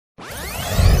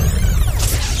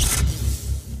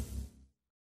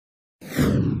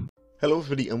Hello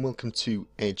everybody and welcome to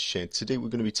Eddzshed. Today we're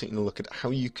going to be taking a look at how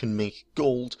you can make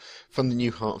gold from the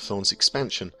new Heart of Thorns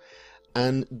expansion.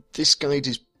 And this guide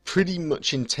is pretty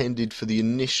much intended for the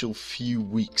initial few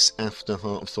weeks after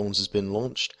Heart of Thorns has been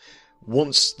launched.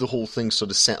 Once the whole thing sort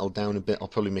of settled down a bit, I'll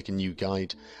probably make a new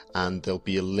guide and there'll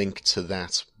be a link to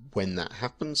that when that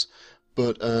happens.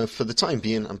 But for the time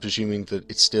being, I'm presuming that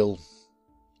it's still,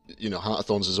 Heart of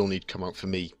Thorns has only come out for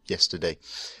me yesterday.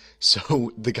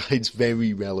 So the guide's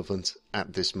very relevant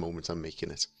at this moment I'm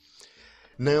making it.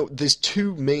 Now, there's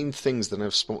two main things that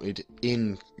I've spotted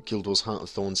in Guild Wars Heart of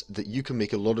Thorns that you can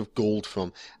make a lot of gold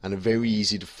from and are very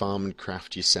easy to farm and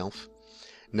craft yourself.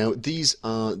 Now, these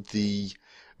are the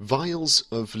Vials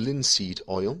of Linseed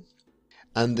Oil,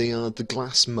 and they are the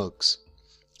glass mugs.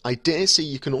 I dare say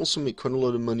you can also make quite a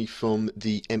lot of money from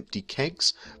the empty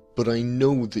kegs, but I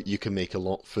know that you can make a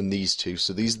lot from these two,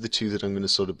 so these are the two that I'm going to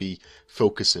sort of be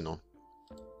focusing on.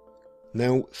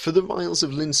 Now, for the Vials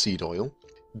of Linseed Oil,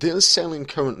 they're selling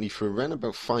currently for around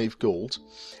about 5 gold,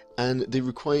 and they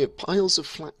require piles of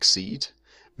flaxseed,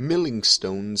 milling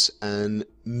stones, and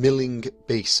milling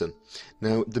basin.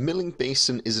 Now, the milling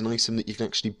basin is an item that you can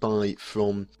actually buy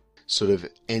from sort of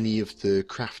any of the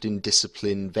crafting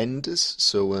discipline vendors,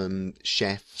 so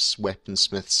chefs,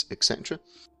 weaponsmiths, etc.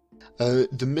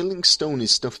 The milling stone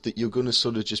is stuff that you're going to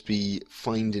sort of just be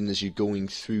finding as you're going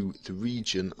through the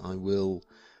region. I believe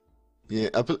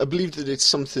that it's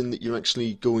something that you're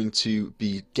actually going to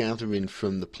be gathering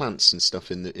from the plants and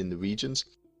stuff in the regions.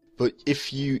 But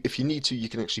if you need to, you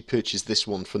can actually purchase this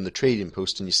one from the trading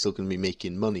post, and you're still going to be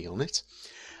making money on it.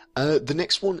 The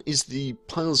next one is the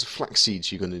piles of flax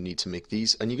seeds you're going to need to make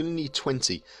these, and you're going to need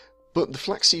 20. But the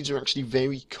flax seeds are actually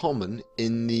very common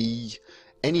in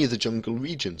any of the jungle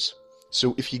regions.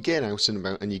 So if you get out and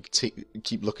about and you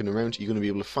keep looking around, you're going to be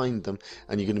able to find them,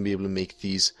 and you're going to be able to make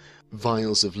these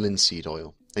vials of linseed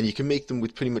oil. And you can make them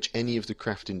with pretty much any of the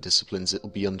crafting disciplines. It'll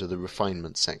be under the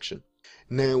refinement section.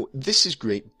 Now, this is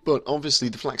great, but obviously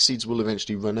the flax seeds will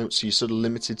eventually run out, so you're sort of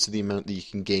limited to the amount that you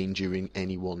can gain during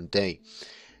any one day.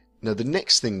 Now, the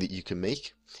next thing that you can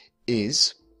make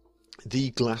is the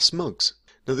glass mugs.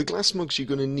 Now, the glass mugs, you're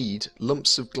going to need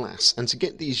lumps of glass, and to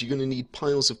get these you're going to need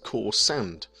piles of coarse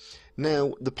sand.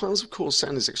 Now, the piles of coarse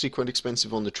sand is actually quite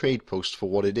expensive on the trade post for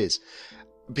what it is,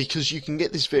 because you can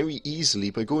get this very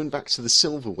easily by going back to the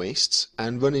silver wastes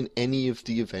and running any of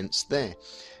the events there.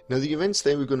 Now, the events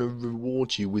there are going to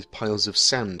reward you with piles of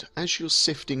sand. As you're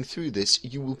sifting through this,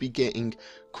 you will be getting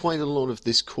quite a lot of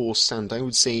this coarse sand. I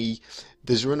would say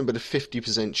there's around about a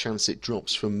 50% chance it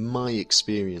drops from my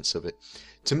experience of it.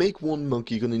 To make one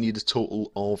mug, you're going to need a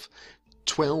total of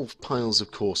 12 piles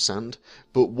of coarse sand,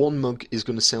 but one mug is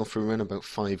going to sell for around about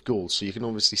 5 gold, so you can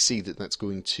obviously see that that's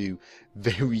going to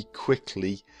very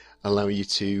quickly allow you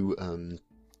to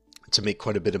make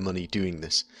quite a bit of money doing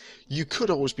this. You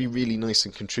could always be really nice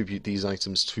and contribute these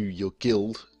items to your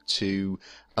guild to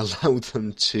allow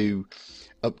them to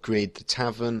upgrade the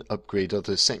tavern, upgrade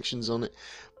other sections on it,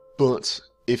 but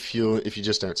if you're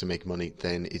just out to make money,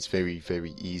 then it's very,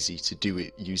 very easy to do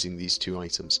it using these two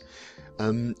items.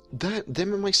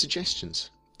 Them are my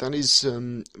suggestions. That is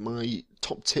my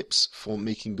top tips for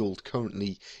making gold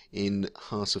currently in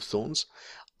Heart of Thorns.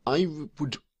 I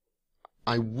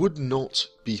would not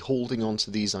be holding on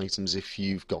to these items if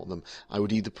you've got them. I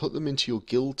would either put them into your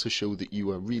guild to show that you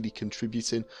are really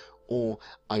contributing, or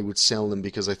I would sell them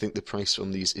because I think the price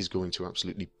on these is going to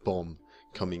absolutely bomb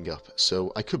coming up.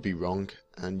 So I could be wrong,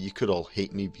 and you could all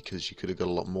hate me because you could have got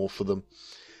a lot more for them.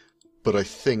 But I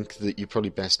think that you're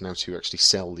probably best now to actually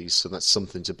sell these, so that's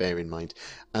something to bear in mind.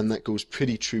 And that goes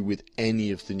pretty true with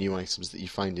any of the new items that you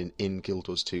find in Guild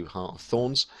Wars 2 Heart of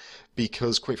Thorns,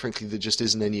 because quite frankly there just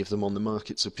isn't any of them on the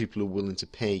market, so people are willing to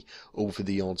pay over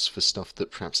the odds for stuff that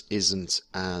perhaps isn't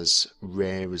as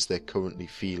rare as they're currently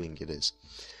feeling it is.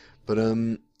 But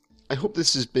I hope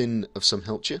this has been of some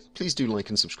help to you. Please do like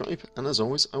and subscribe, and as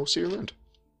always, I will see you around.